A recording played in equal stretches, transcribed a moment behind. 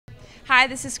Hi,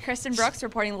 this is Kristen Brooks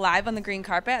reporting live on the green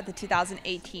carpet at the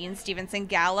 2018 Stevenson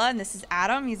Gala, and this is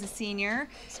Adam. He's a senior.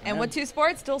 And what two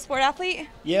sports? Dual sport athlete?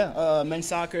 Yeah, men's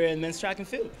soccer and men's track and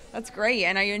field. That's great.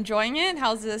 And are you enjoying it?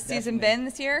 How's the season been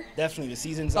this year? Definitely. The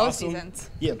season's both awesome. Both seasons?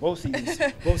 Yeah, both seasons.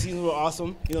 Both seasons were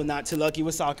awesome. You know, not too lucky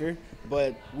with soccer,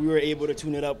 but we were able to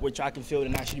tune it up with track and field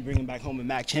and actually bring back home a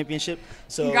MAC championship.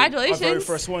 So congratulations. Our very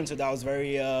first one, so that was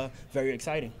very, very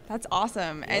exciting. That's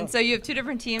awesome. Yeah. And so you have two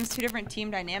different teams, two different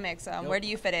team dynamics. Where do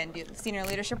you fit in? Do you have a senior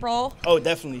leadership role? Oh,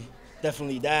 definitely.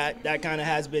 Definitely. That kind of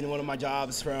has been one of my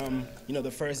jobs from, you know,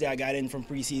 the first day I got in from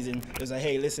preseason. It was like,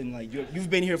 hey, listen, like you've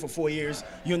been here for 4 years.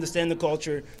 You understand the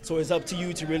culture. So it's up to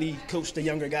you to really coach the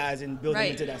younger guys and build them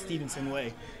into that Stevenson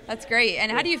way. That's great.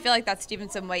 And how do you feel like that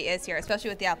Stevenson way is here,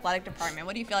 especially with the athletic department?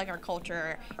 What do you feel like our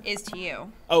culture is to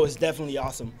you? Oh, it's definitely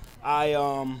awesome.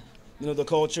 You know, the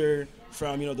culture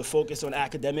from, you know, the focus on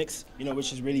academics, you know,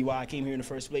 which is really why I came here in the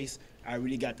first place. I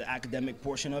really got the academic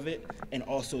portion of it and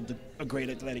also a great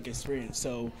athletic experience.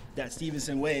 So that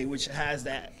Stevenson way, which has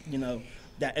that, you know,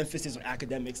 that emphasis on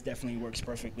academics definitely works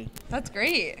perfectly. That's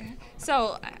great.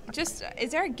 So just,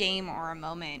 is there a game or a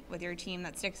moment with your team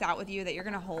that sticks out with you that you're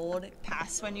going to hold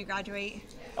past when you graduate?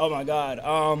 Oh, my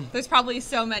God. There's probably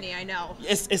so many, I know.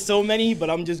 It's so many, but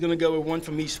I'm just going to go with one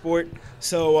from each sport.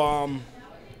 So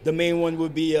the main one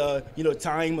would be, you know,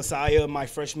 tying Messiah my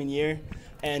freshman year.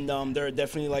 And they're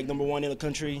definitely like #1 in the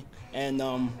country, and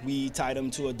we tied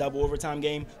them to a double overtime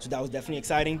game, so that was definitely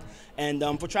exciting. And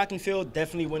for track and field,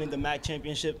 definitely winning the MAC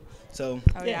championship. So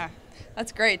yeah,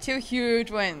 that's great. 2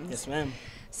 huge wins. Yes, ma'am.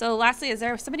 So lastly, is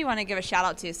there somebody you want to give a shout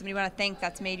out to? Somebody you want to thank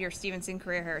that's made your Stevenson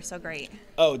career here so great?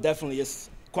 Oh, definitely. It's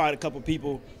quite a couple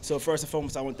people. So first and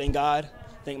foremost, I want to thank God,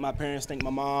 thank my parents, thank my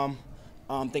mom.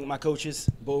 Thank my coaches,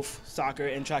 both soccer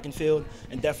and track and field,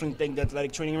 and definitely thank the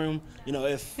athletic training room. You know,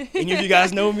 if any of you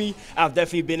guys know me, I've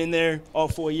definitely been in there all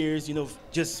 4 years. You know,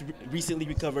 just recently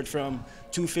recovered from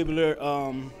 2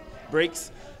 fibular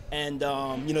breaks, and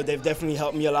you know, they've definitely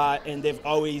helped me a lot, and they've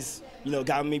always, you know,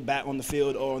 gotten me back on the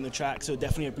field or on the track. So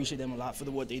definitely appreciate them a lot for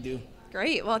what they do.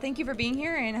 Great. Well, thank you for being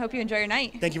here, and I hope you enjoy your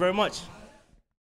night. Thank you very much.